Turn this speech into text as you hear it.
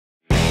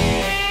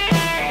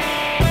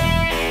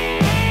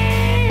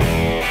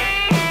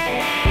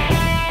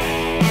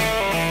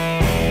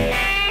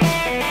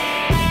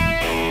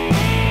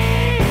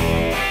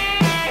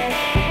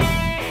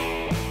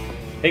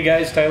Hey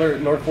guys, Tyler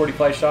at North 40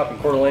 Fly Shop in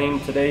Coeur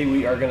d'Alene. Today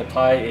we are going to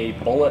tie a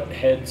bullet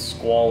head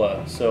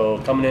skwalla. So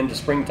coming into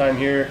springtime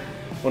here,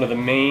 one of the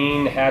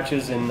main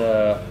hatches in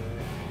the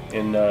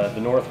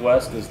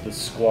Northwest is the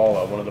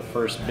skwalla, one of the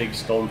first big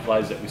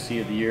stoneflies that we see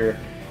of the year.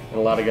 And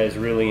a lot of guys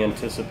really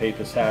anticipate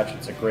this hatch.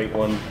 It's a great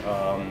one.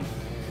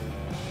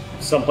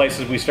 Some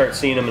places we start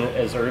seeing them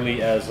as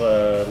early as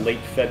late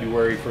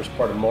February, first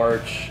part of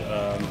March,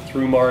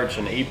 through March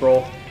and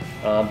April.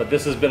 But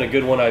this has been a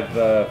good one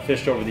I've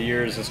fished over the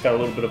years. It's got a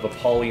little bit of a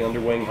poly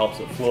underwing, helps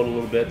it float a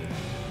little bit.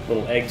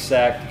 Little egg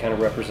sac to kind of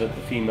represent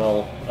the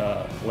female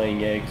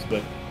laying eggs.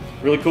 But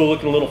really cool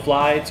looking little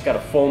fly. It's got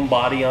a foam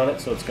body on it,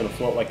 so it's going to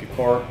float like a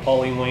cork.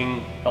 Poly wing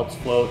helps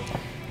float.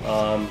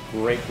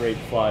 Great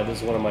fly.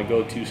 This is one of my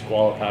go-to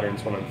skwalla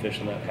patterns when I'm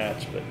fishing that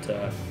hatch.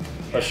 But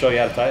let's show you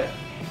how to tie it.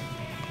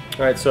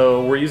 Alright,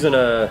 so we're using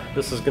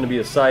this is going to be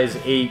a size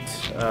 8,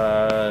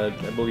 I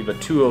believe a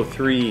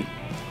 203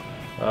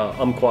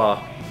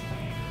 Umpqua.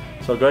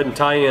 So go ahead and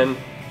tie in.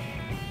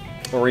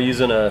 We're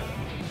using a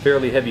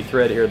fairly heavy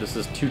thread here. This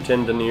is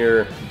 210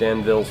 denier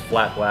Danville's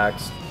flat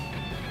waxed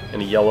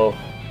in a yellow.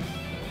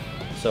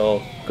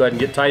 So go ahead and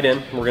get tied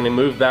in. We're going to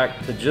move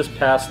back to just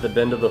past the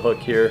bend of the hook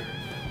here.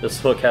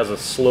 This hook has a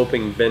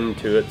sloping bend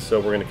to it, so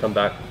we're going to come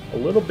back a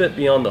little bit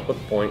beyond the hook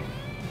point.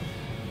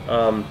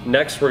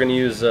 Next we're going to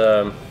use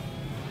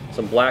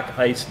some black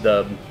ice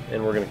dub,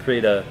 and we're going to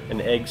create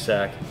an egg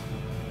sac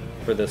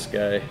for this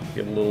guy.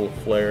 Give a little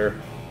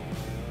flare.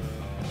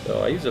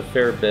 So I use a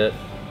fair bit. Go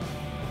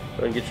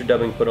ahead and get your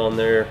dubbing put on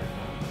there.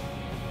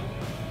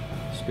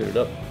 Scoot it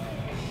up.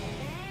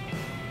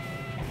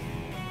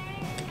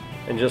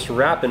 And just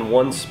wrap in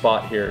one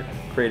spot here,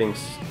 creating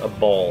a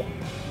ball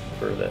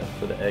for the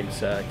egg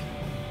sac.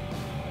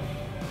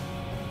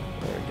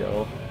 There we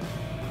go.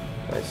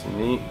 Nice and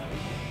neat.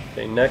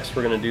 Okay, next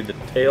we're going to do the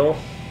tail.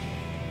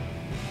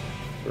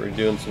 We're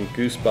doing some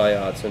goose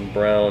biots in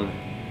brown.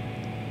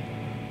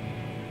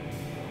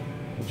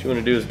 What you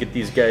want to do is get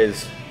these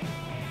guys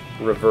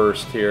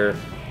reversed here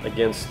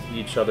against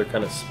each other,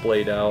 kind of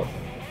splayed out,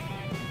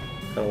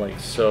 kind of like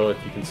so, if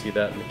you can see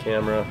that in the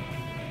camera.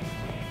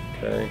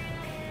 Okay.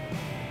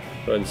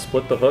 Go ahead and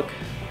split the hook.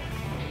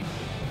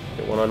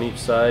 Get one on each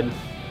side.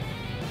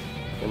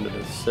 And to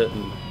just sit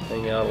and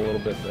hang out a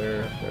little bit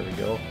there. There we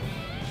go.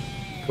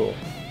 Cool.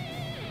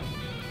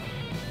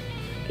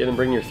 Okay, then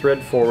bring your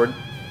thread forward.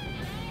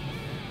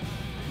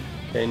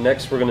 Okay,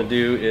 next we're going to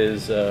do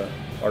is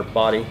our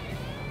body.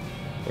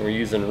 And we're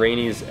using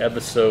Rainey's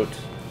evasote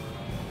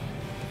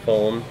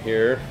foam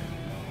here.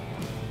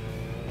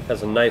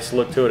 Has a nice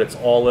look to it. It's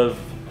olive,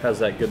 has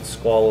that good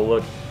skwalla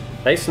look.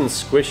 Nice and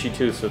squishy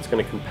too, so it's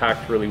going to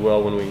compact really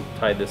well when we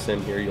tie this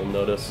in here. You'll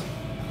notice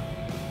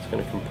it's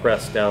going to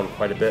compress down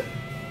quite a bit.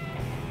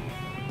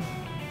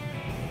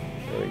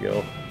 There we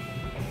go.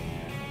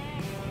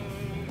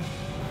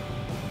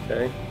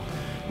 Okay.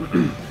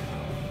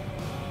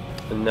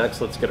 And next,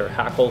 let's get our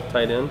hackle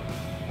tied in.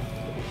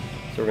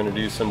 So we're going to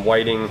do some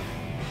whiting,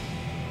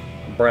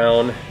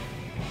 brown. Go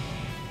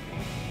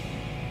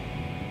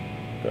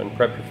ahead and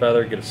prep your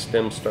feather, get a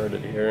stem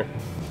started here.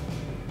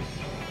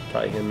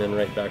 Tie him in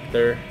right back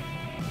there.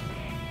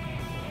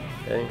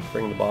 Okay,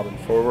 bring the bobbin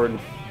forward.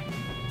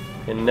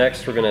 And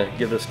next we're going to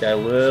give this guy a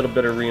little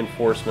bit of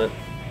reinforcement.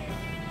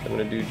 I'm going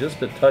to do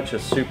just a touch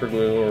of super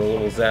glue or a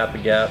little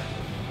zap-a-gap.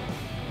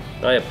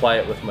 I apply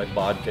it with my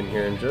bodkin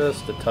here and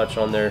just a touch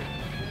on there.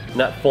 And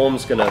that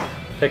foam's going to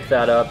pick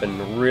that up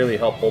and really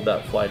help hold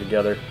that fly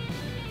together.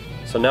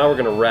 So now we're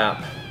going to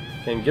wrap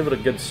and give it a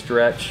good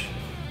stretch.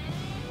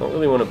 Don't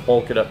really want to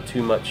bulk it up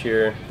too much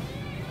here.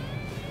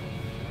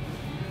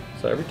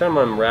 So every time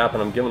I'm wrapping,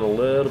 I'm giving a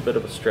little bit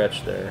of a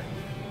stretch there.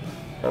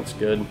 That's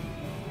good.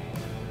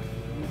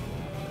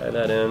 Tie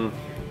that in,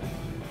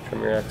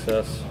 trim your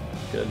excess,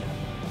 good.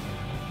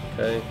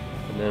 Okay,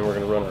 and then we're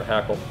going to run our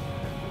hackle.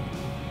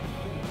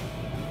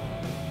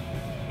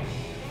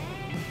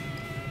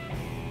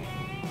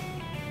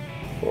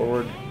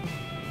 Forward.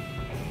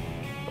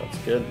 That's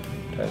good.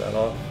 Tie that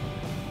off.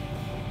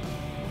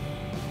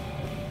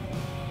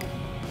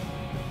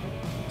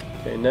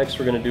 Okay, next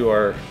we're going to do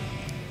our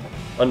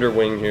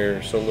underwing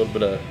here, so a little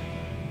bit of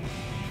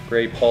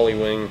gray poly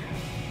wing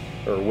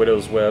or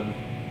widow's web.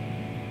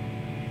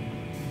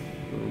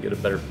 Get a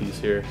better piece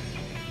here.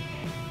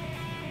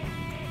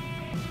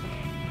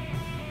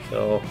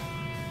 So,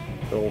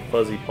 a little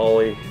fuzzy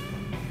poly.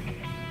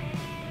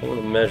 I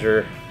want to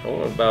measure, I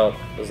want about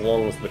as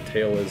long as the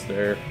tail is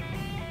there.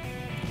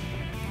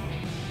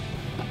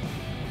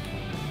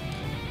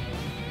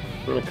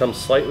 I'm going to come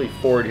slightly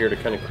forward here to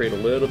kind of create a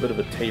little bit of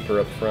a taper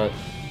up front.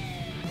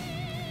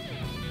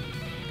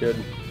 Good.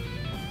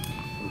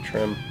 And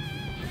trim.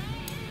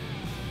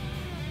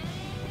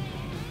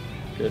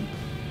 Good.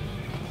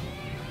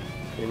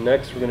 Okay,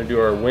 next we're going to do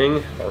our wing,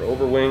 our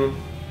overwing.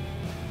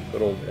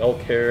 Good old elk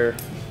hair.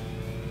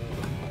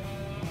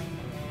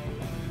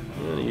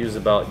 I'm going to use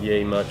about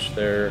yay much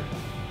there.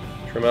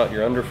 Trim out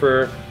your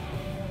underfur.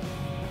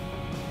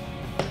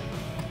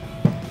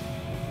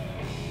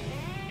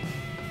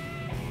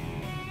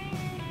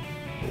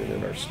 Put it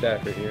in our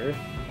stacker here.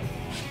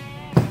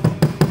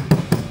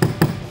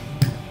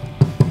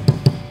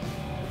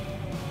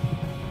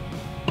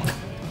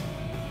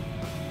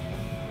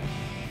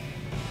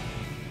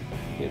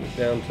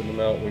 down to the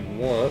amount we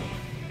want.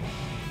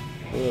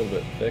 A little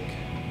bit thick.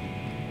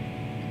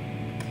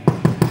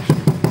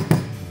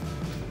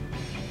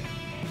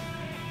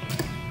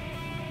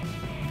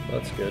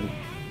 That's good.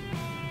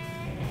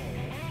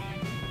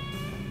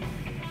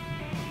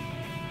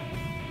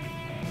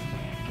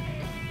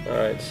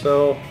 Alright,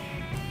 so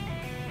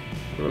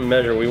I'm going to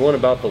measure. We want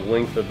about the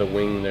length of the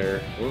wing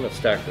there. I'm going to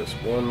stack this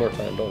one more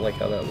time. Don't like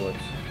how that looks.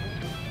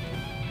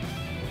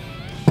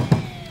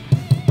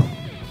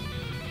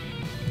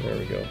 There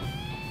we go.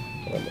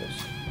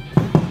 Almost.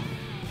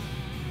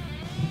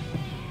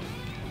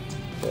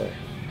 Boy,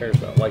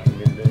 hair's not liking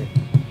me today.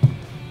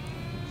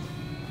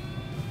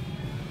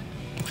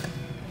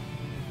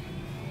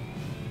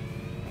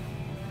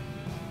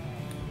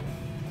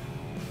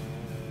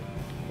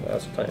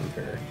 Last time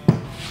here.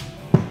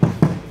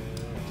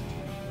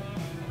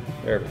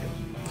 There we go.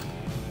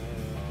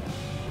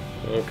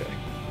 Okay.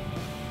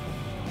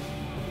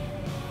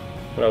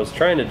 What I was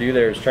trying to do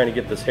there is trying to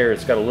get this hair,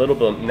 it's got a little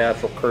bit of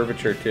natural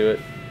curvature to it,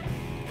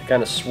 to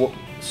kind of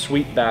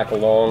sweep back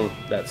along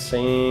that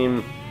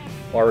same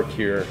arc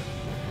here.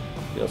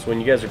 You know, so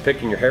when you guys are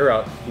picking your hair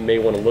out, you may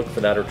want to look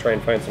for that or try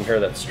and find some hair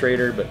that's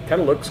straighter, but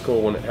kind of looks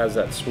cool when it has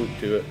that swoop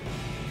to it.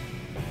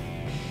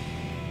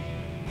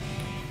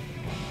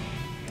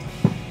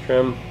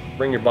 Trim,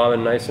 bring your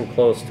bobbin nice and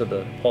close to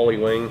the poly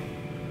wing,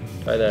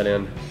 tie that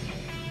in.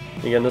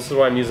 Again, this is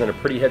why I'm using a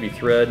pretty heavy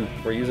thread.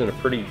 We're using a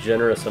pretty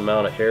generous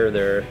amount of hair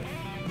there,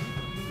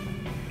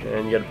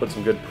 and you got to put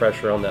some good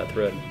pressure on that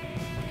thread.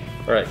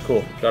 Alright,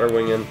 cool, got our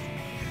wing in.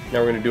 Now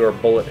we're going to do our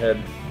bullet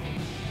head.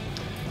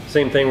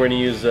 Same thing, we're going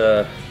to use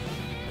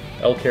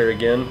elk hair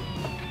again.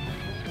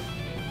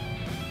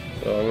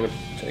 So I'm going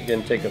to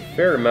again take a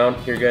fair amount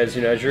here, guys.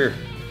 You know, as you're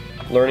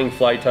learning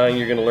fly tying,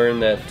 you're going to learn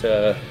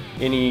that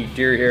any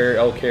deer hair,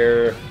 elk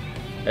hair,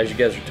 as you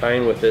guys are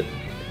tying with it,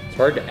 it's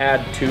hard to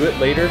add to it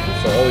later,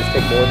 so always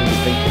take more than you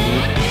think you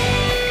need,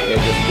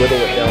 and just whittle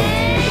it down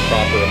to the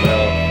proper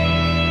amount.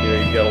 You know,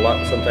 you've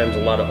got sometimes a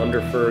lot of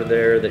under fur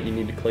there that you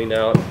need to clean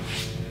out.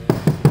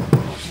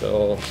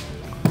 So,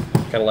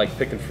 kind of like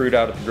picking fruit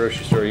out at the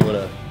grocery store, you want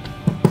to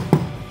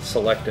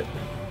select it,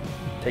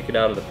 take it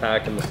out of the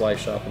pack in the fly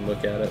shop and look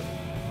at it.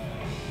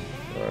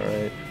 All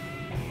right,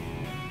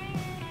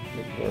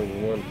 look where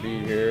we want to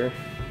be here.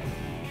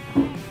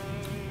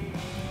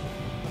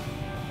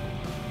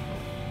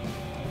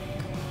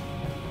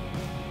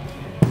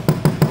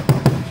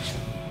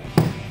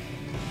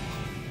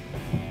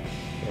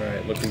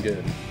 Alright, looking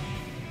good.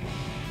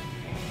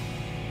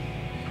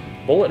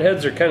 Bullet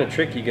heads are kind of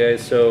tricky,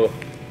 guys, so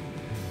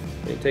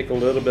they take a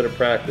little bit of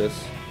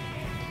practice.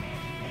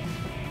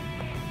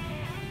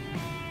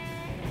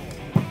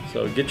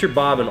 So get your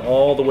bobbin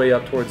all the way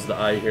up towards the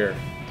eye here.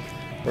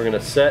 We're going to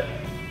set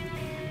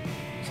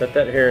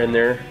that hair in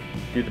there,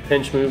 do the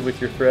pinch move with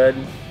your thread,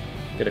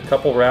 get a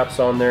couple wraps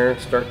on there,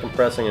 start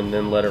compressing, and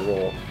then let it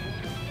roll.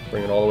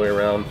 Bring it all the way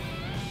around,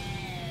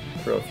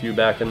 throw a few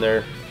back in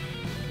there.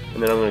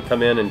 And then I'm going to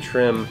come in and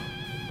trim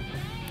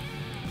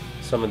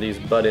some of these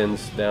butt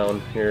ends down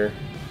here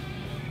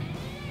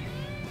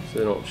so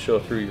they don't show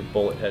through your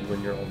bullet head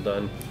when you're all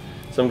done.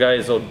 Some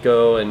guys will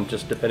go and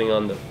just depending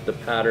on the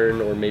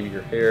pattern or maybe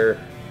your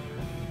hair,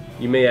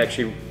 you may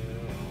actually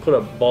put a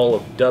ball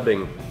of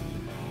dubbing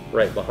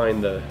right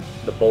behind the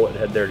bullet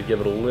head there to give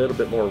it a little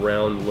bit more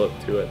round look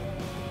to it.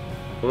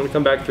 I'm going to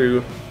come back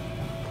through,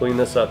 clean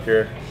this up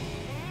here.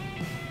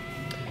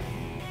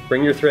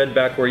 Bring your thread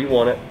back where you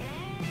want it.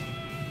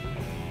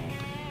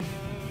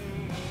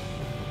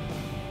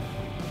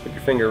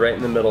 Finger right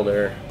in the middle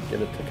there,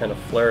 get it to kind of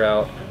flare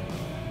out,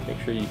 make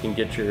sure you can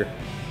get your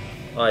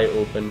eye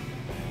open,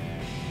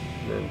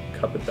 and then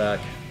cup it back,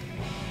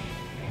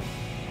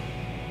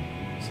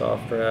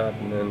 soft wrap,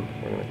 and then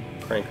we're going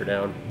to crank her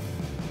down,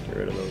 get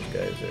rid of those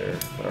guys there.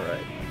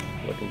 Alright,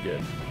 looking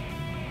good.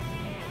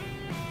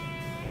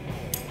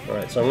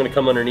 Alright, so I'm going to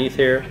come underneath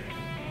here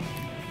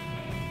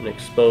and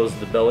expose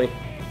the belly.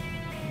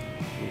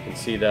 You can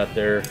see that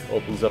there,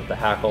 opens up the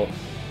hackle,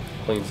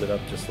 cleans it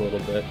up just a little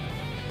bit.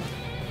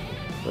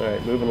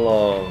 Alright, moving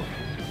along.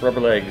 Rubber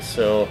legs.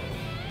 So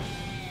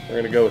we're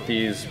going to go with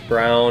these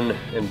brown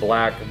and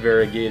black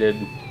variegated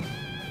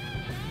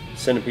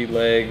centipede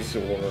legs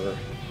or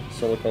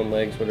silicone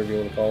legs, whatever you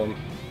want to call them.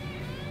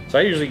 So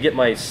I usually get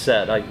my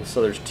set.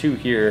 So there's two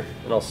here,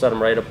 and I'll set them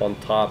right up on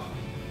top.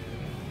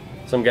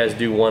 Some guys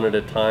do one at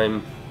a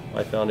time.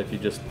 I found if you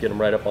just get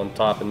them right up on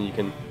top and you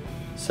can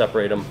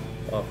separate them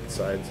off the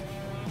sides,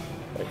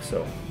 like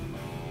so.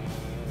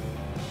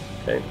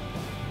 Okay.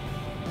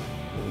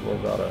 More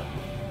about a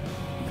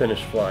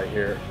finished fly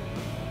here.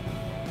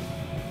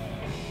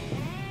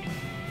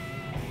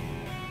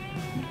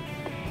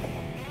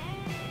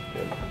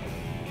 Good.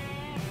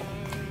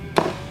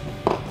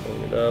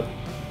 Bring it up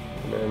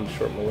and then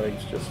shorten the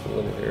legs just a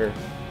little here.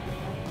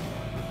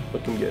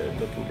 Looking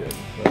good, looking good.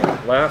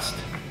 Right, last,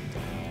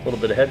 a little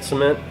bit of head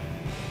cement.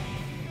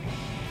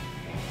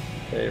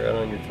 Okay, right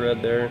on your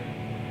thread there.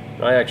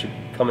 And I actually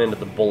come into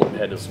the bullet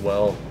head as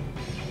well,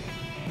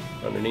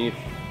 underneath.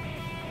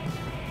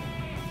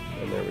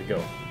 And there we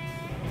go.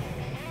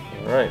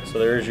 Alright, so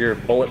there's your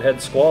bullet head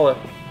skwalla.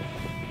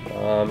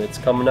 It's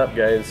coming up,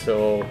 guys,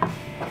 so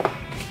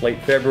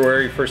late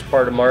February, first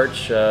part of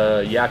March,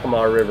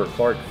 Yakima River,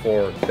 Clark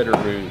Fork,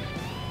 Bitterroot.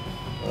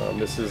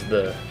 This is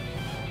the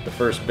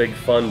first big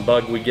fun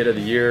bug we get of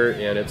the year,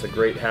 and it's a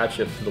great hatch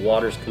if the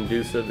water's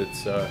conducive.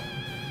 It's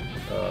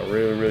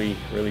really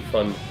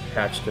fun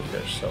hatch to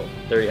fish, so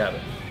there you have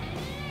it.